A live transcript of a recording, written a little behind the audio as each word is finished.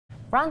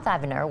Ron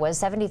Thivener was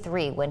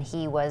 73 when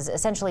he was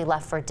essentially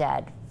left for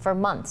dead. For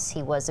months,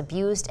 he was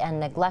abused and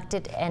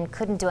neglected and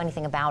couldn't do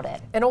anything about it.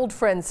 An old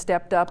friend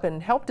stepped up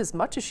and helped as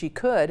much as she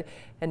could,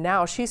 and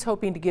now she's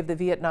hoping to give the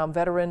Vietnam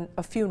veteran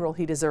a funeral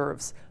he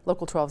deserves.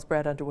 Local 12's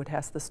Brad Underwood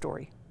has the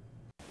story.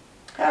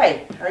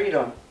 Hi, how are you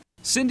doing?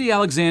 Cindy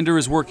Alexander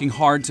is working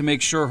hard to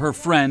make sure her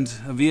friend,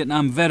 a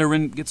Vietnam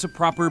veteran, gets a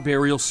proper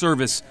burial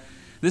service.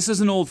 This is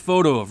an old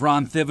photo of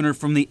Ron Thivener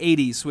from the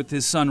 80s with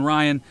his son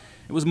Ryan.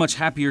 It was a much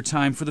happier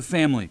time for the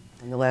family.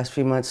 In the last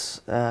few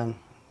months,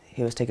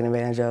 he was taken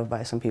advantage of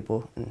by some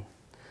people, and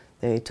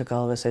they took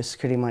all of his Social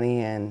Security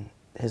money and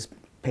his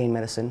pain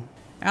medicine.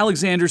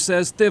 Alexander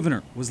says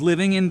Thivener was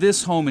living in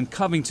this home in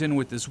Covington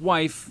with his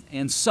wife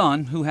and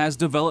son who has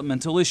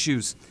developmental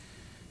issues.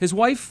 His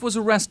wife was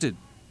arrested.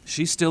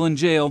 She's still in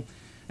jail.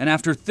 And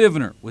after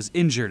Thivener was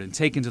injured and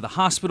taken to the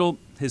hospital,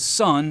 his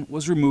son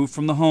was removed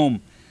from the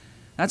home.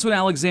 That's when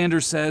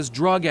Alexander says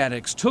drug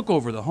addicts took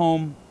over the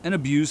home and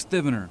abused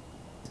Thivener.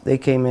 They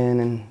came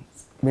in and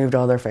moved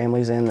all their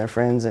families in, their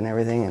friends and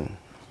everything, and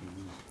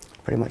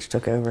pretty much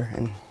took over.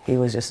 And he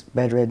was just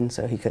bedridden,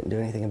 so he couldn't do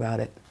anything about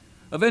it.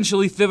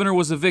 Eventually, Thivener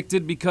was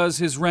evicted because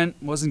his rent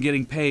wasn't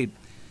getting paid.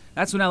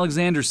 That's when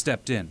Alexander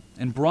stepped in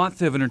and brought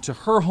Thivener to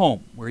her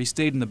home, where he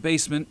stayed in the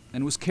basement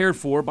and was cared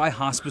for by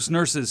hospice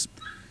nurses.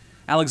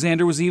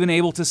 Alexander was even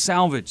able to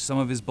salvage some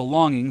of his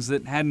belongings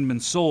that hadn't been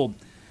sold.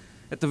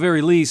 At the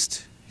very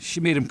least, she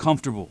made him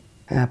comfortable.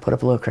 And I put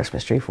up a little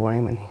Christmas tree for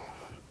him and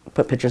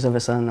put pictures of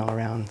his son all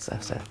around and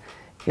stuff, so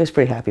he was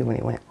pretty happy when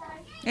he went.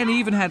 And he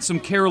even had some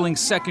caroling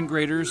second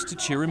graders to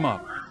cheer him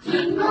up.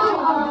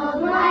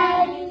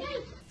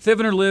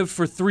 Thivener lived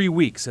for 3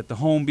 weeks at the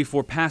home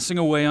before passing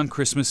away on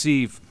Christmas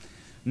Eve.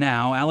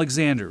 Now,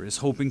 Alexander is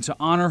hoping to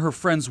honor her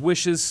friend's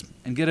wishes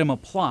and get him a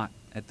plot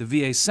at the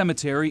VA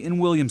cemetery in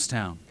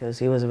Williamstown. Because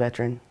he was a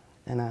veteran,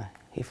 and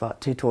he fought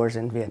 2 tours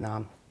in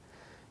Vietnam.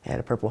 He had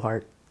a Purple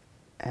Heart,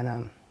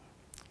 and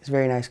he's a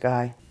very nice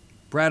guy.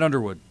 Brad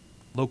Underwood,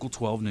 Local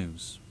 12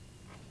 News.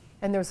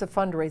 And there's a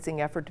fundraising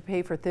effort to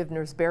pay for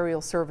Thivener's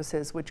burial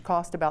services, which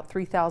cost about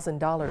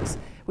 $3,000.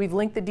 We've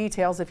linked the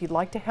details if you'd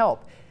like to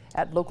help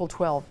at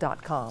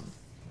local12.com.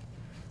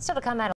 Still to come at